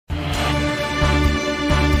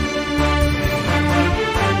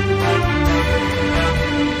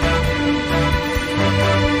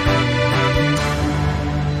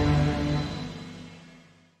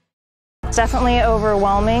Definitely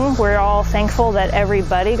overwhelming. We're all thankful that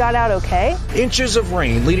everybody got out okay. Inches of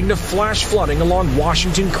rain leading to flash flooding along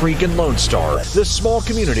Washington Creek and Lone Star. The small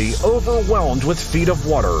community overwhelmed with feet of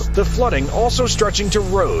water. The flooding also stretching to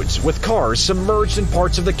roads, with cars submerged in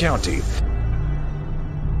parts of the county.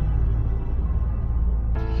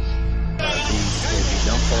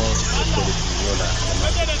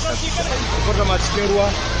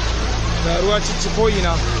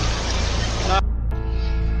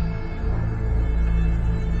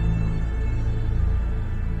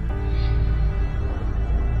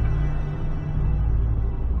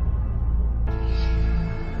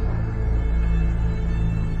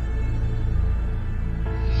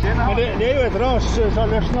 Men det er jo et ras som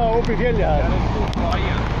løsner opp I fjellet her.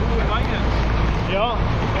 Ja,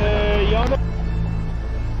 ja.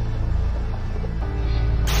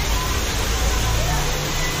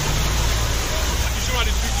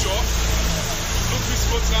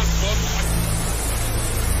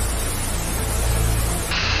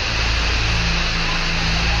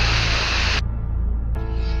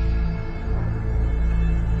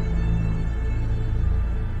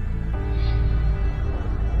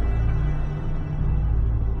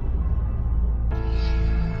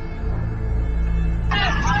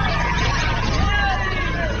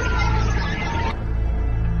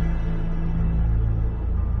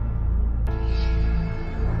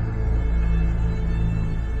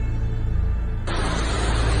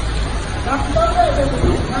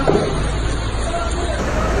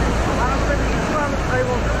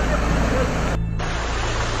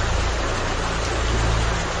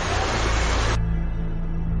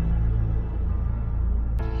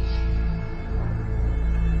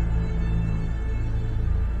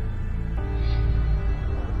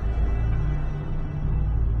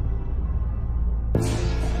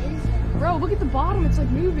 Bro, look at the bottom, it's like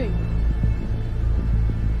moving.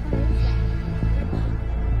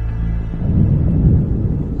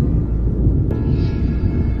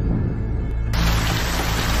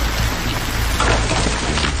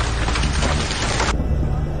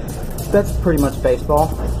 That's pretty much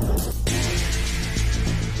baseball.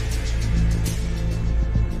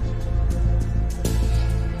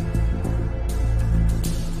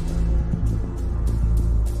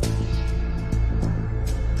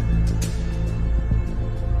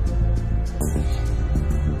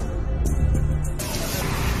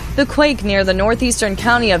 The quake near the northeastern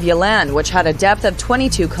county of Yilan, which had a depth of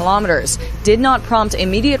 22 kilometers, did not prompt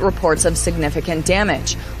immediate reports of significant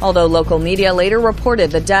damage, although local media later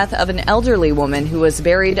reported the death of an elderly woman who was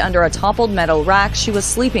buried under a toppled metal rack she was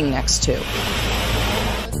sleeping next to.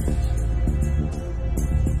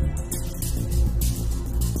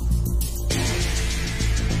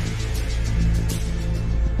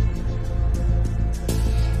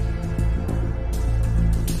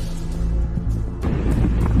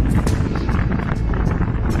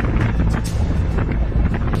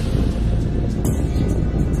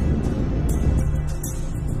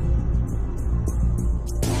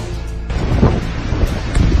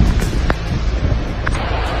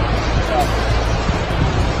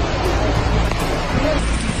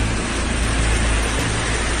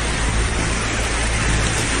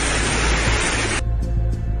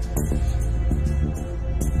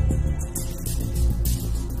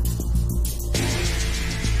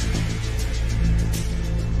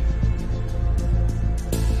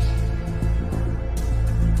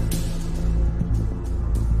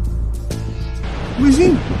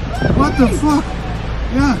 What the fuck?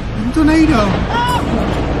 Yeah, a tornado. Oh!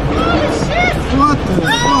 Holy shit! What the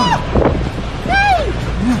fuck? Hey!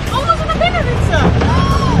 Yeah. Oh, wat een binnenritsen!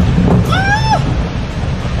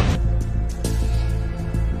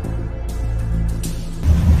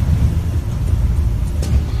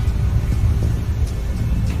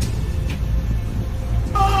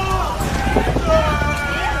 Oh!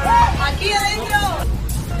 Aquí adentro!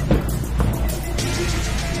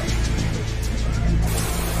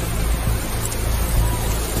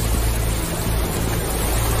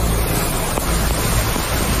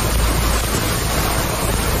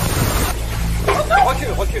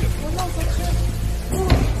 Recule.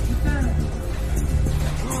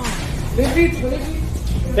 Les vitres.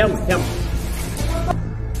 Ferme.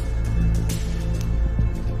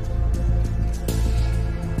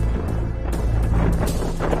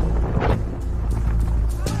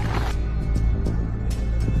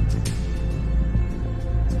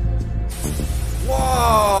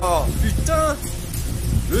 Wow, putain,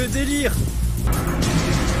 le délire.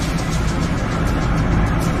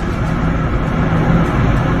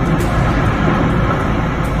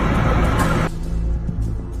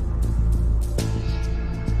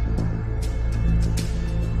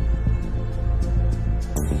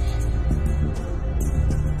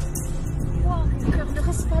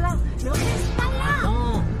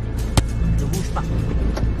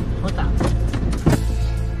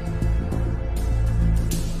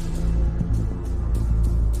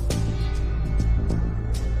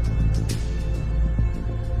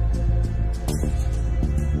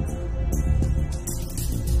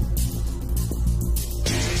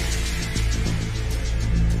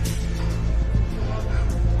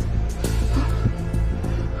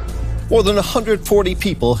 More than 140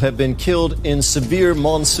 people have been killed in severe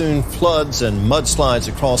monsoon floods and mudslides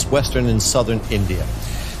across western and southern India.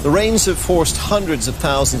 The rains have forced hundreds of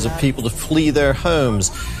thousands of people to flee their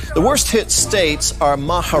homes. The worst hit states are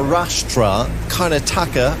Maharashtra,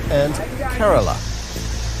 Karnataka and Kerala.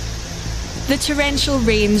 The torrential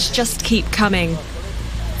rains just keep coming.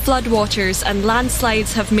 Floodwaters and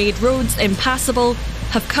landslides have made roads impassable,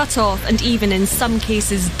 have cut off and even in some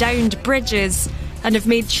cases downed bridges, and have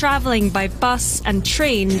made travelling by bus and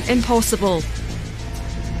train impossible.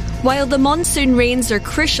 While the monsoon rains are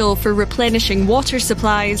crucial for replenishing water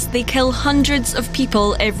supplies, they kill hundreds of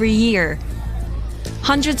people every year.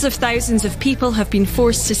 Hundreds of thousands of people have been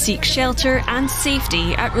forced to seek shelter and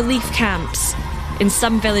safety at relief camps. In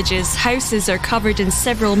some villages, houses are covered in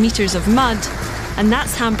several metres of mud, and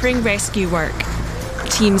that's hampering rescue work.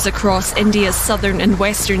 Teams across India's southern and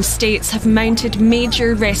western states have mounted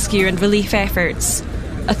major rescue and relief efforts.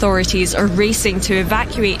 Authorities are racing to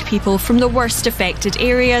evacuate people from the worst affected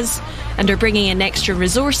areas and are bringing in extra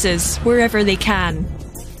resources wherever they can.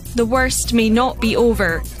 The worst may not be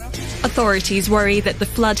over. Authorities worry that the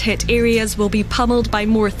flood-hit areas will be pummeled by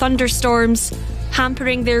more thunderstorms,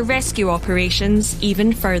 hampering their rescue operations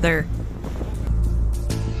even further.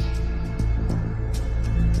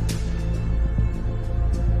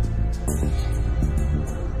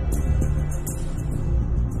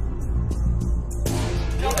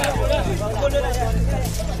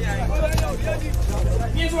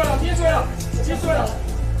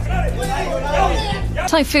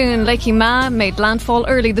 Typhoon Lekima made landfall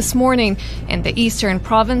early this morning in the eastern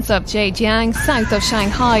province of Zhejiang, south of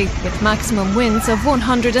Shanghai, with maximum winds of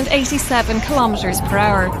 187 kilometers per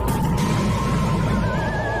hour.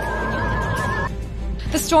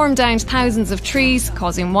 The storm downed thousands of trees,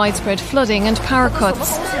 causing widespread flooding and power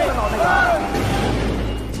cuts.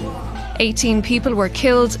 18 people were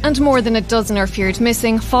killed and more than a dozen are feared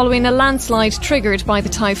missing following a landslide triggered by the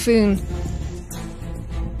typhoon.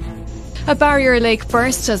 A barrier lake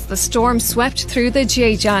burst as the storm swept through the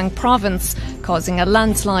Zhejiang province, causing a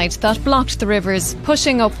landslide that blocked the rivers,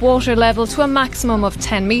 pushing up water level to a maximum of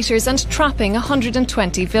 10 metres and trapping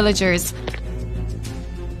 120 villagers.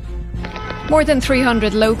 More than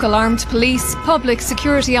 300 local armed police, public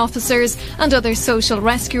security officers and other social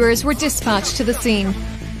rescuers were dispatched to the scene.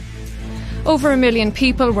 Over 1 million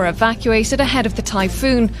people were evacuated ahead of the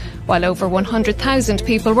typhoon, while over 100,000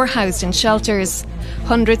 people were housed in shelters.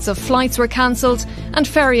 Hundreds of flights were cancelled and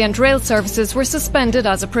ferry and rail services were suspended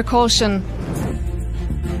as a precaution.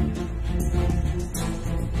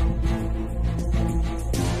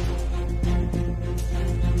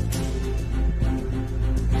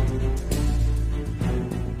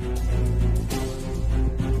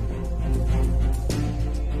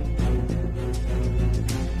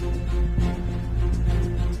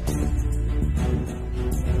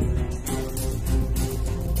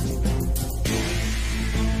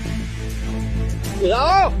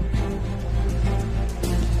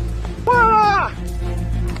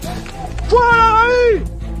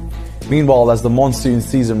 Meanwhile, as the monsoon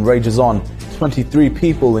season rages on, 23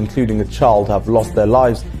 people, including a child, have lost their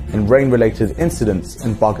lives in rain-related incidents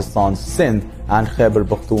in Pakistan's Sindh and Khyber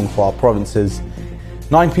Pakhtunkhwa provinces.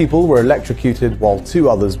 9 people were electrocuted while 2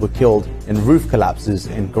 others were killed in roof collapses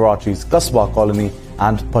in Karachi's Qasba colony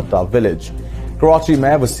and Patta village. Karachi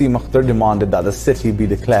Mayor Wasim Akhtar demanded that the city be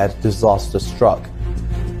declared disaster-struck.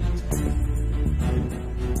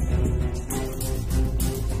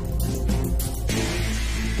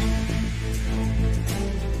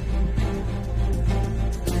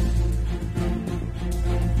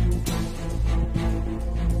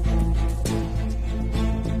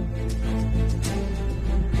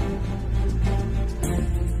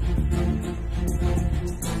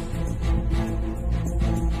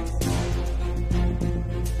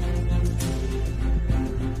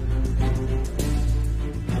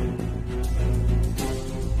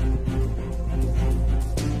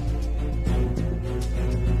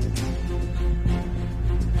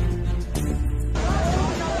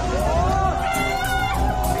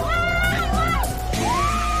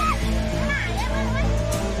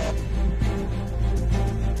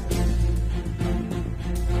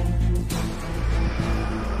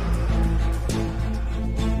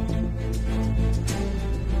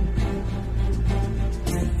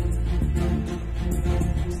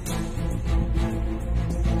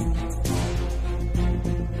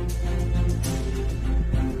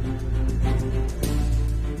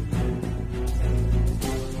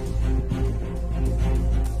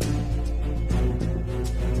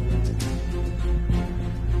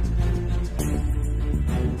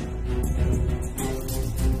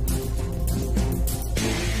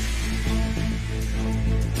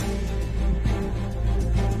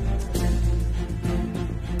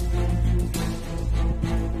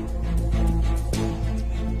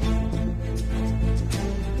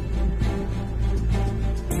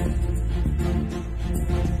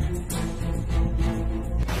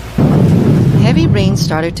 Heavy rain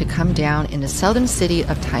started to come down in the southern city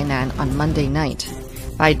of Tainan on Monday night.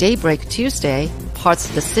 By daybreak Tuesday, parts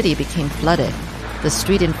of the city became flooded. The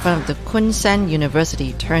street in front of the Kunshan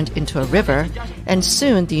University turned into a river, and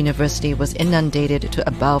soon the university was inundated to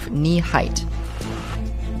above knee height.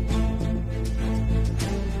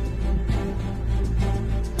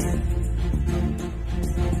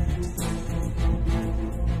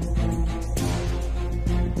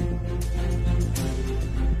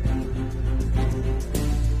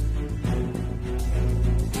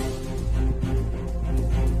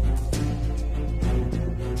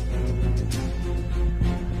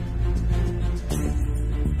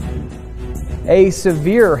 A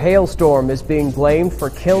severe hailstorm is being blamed for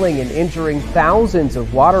killing and injuring thousands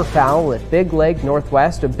of waterfowl at Big Lake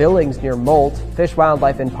northwest of Billings near Molt. Fish,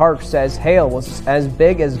 Wildlife and Parks says hail was as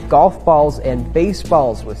big as golf balls and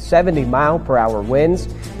baseballs with 70-mile-per-hour winds.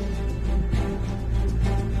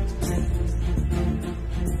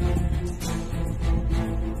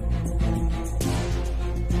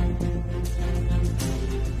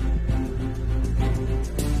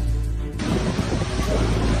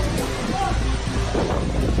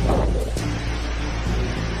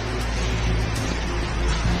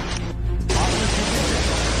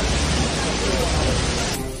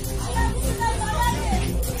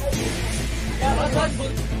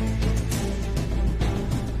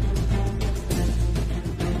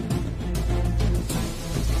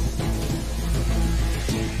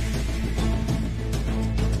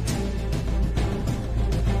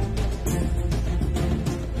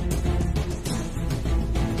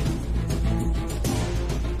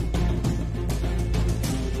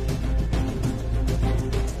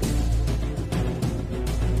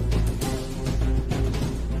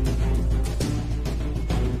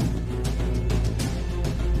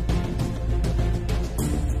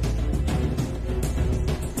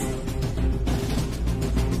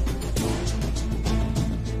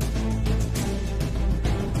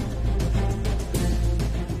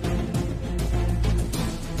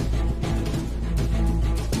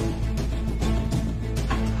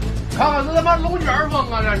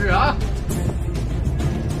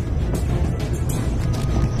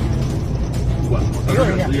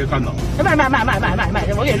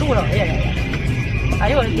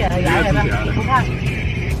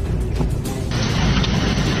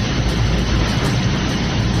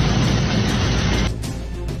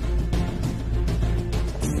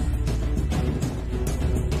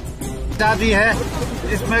 शादी है,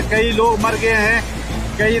 इसमें कई लोग मर गए हैं,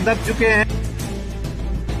 कई दब चुके हैं।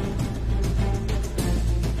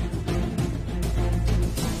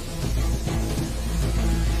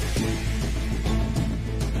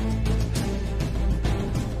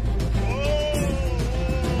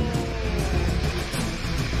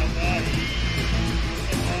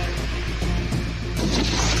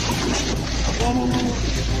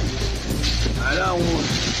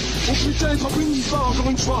 Oh putain, il s'en une pas encore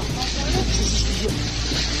une fois. C'est ce que je veux dire.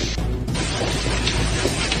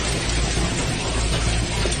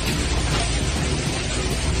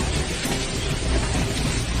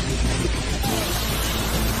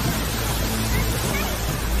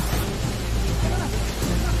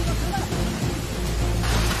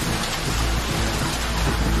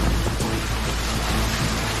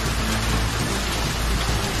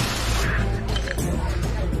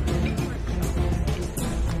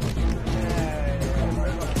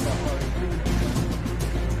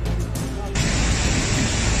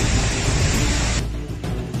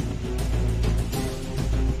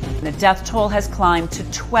 The death toll has climbed to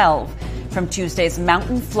 12 from Tuesday's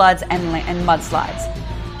mountain floods and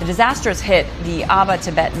mudslides. The disasters hit the Aba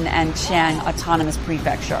Tibetan and Chiang Autonomous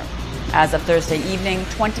Prefecture. As of Thursday evening,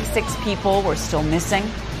 26 people were still missing.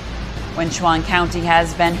 Wenchuan County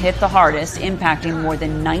has been hit the hardest, impacting more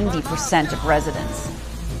than 90% of residents.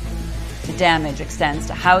 The damage extends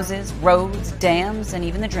to houses, roads, dams, and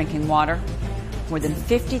even the drinking water. More than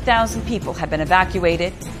 50,000 people have been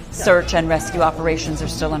evacuated. Search and rescue operations are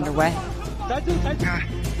still underway.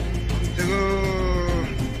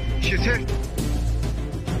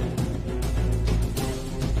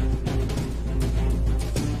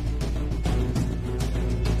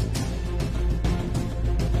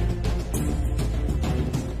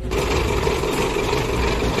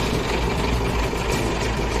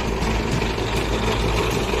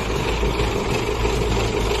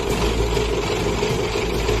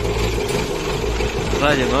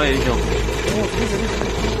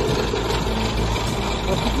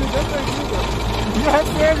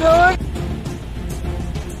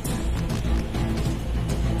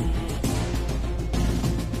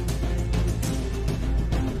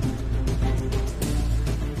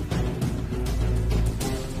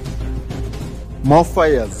 More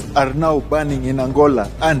fires are now burning in Angola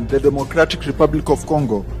and the Democratic Republic of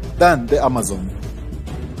Congo than the Amazon.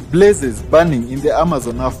 Blazes burning in the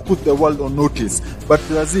Amazon have put the world on notice, but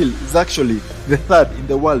Brazil is actually the third in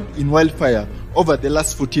the world in wildfire over the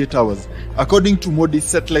last 48 hours, according to Moody's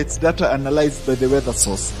satellites data analyzed by the weather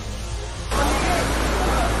source.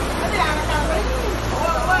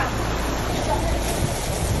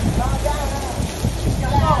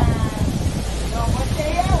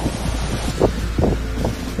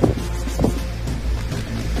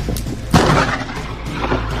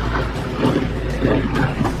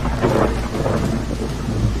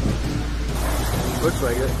 Looks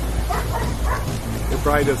like it. It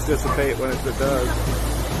probably just dissipate when it does.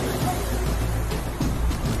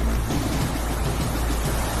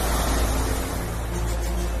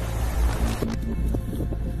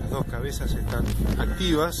 Las dos cabezas están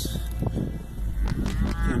activas.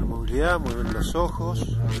 Tienen movilidad, mueven los ojos.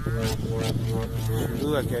 Sin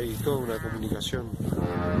duda que hay toda una comunicación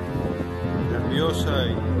nerviosa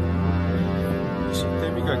y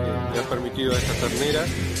sistémica que le ha permitido a esta ternera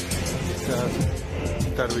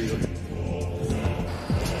estar viva.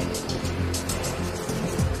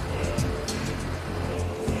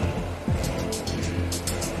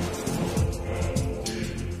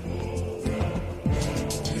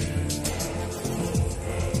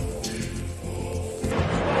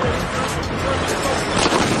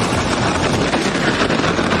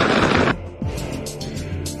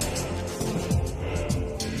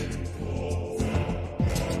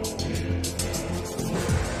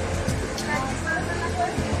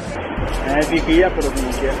 Fijilla, pero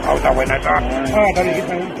como quiera. Ah, está buena esa. Ah, está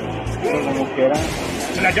riquita. Pero como quiera.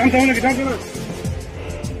 La llanta una que está.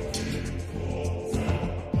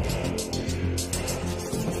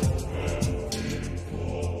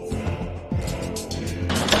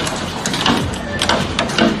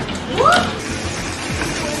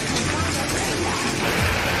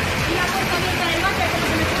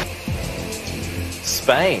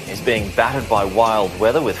 Spain is being battered by wild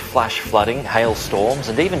weather with flash flooding, hailstorms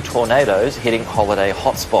and even tornadoes hitting holiday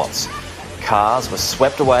hotspots. Cars were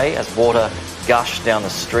swept away as water gushed down the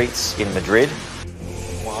streets in Madrid.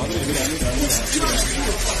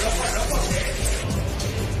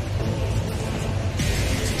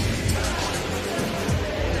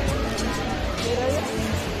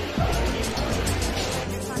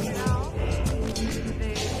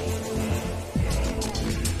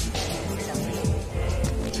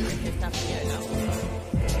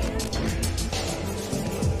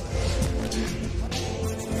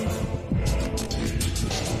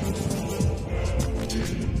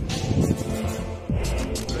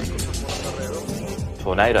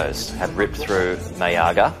 Tornadoes have ripped through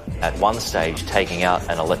Mayaga, at one stage taking out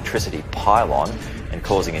an electricity pylon and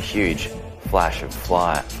causing a huge flash of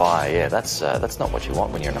fire. Yeah, that's not what you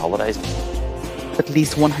want when you're on holidays. At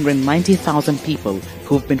least 190,000 people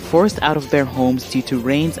who've been forced out of their homes due to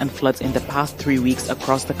rains and floods in the past 3 weeks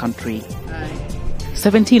across the country.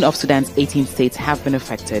 17 of Sudan's 18 states have been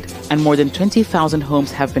affected, and more than 20,000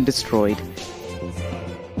 homes have been destroyed.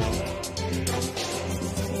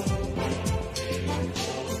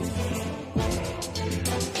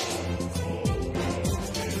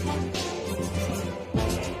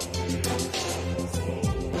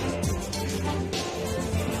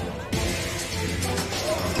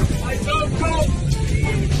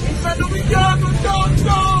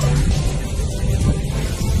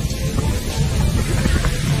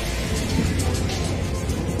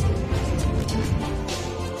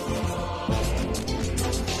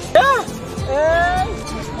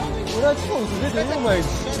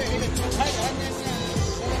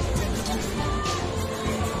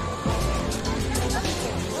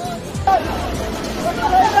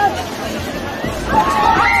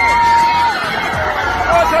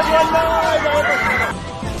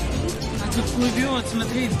 Тут плывет,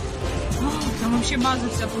 смотри. Там вообще база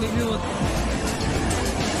вся плывет.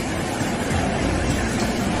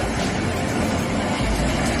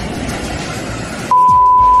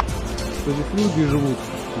 Здесь люди живут,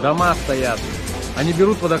 дома стоят. Они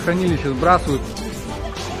берут водохранилище, сбрасывают.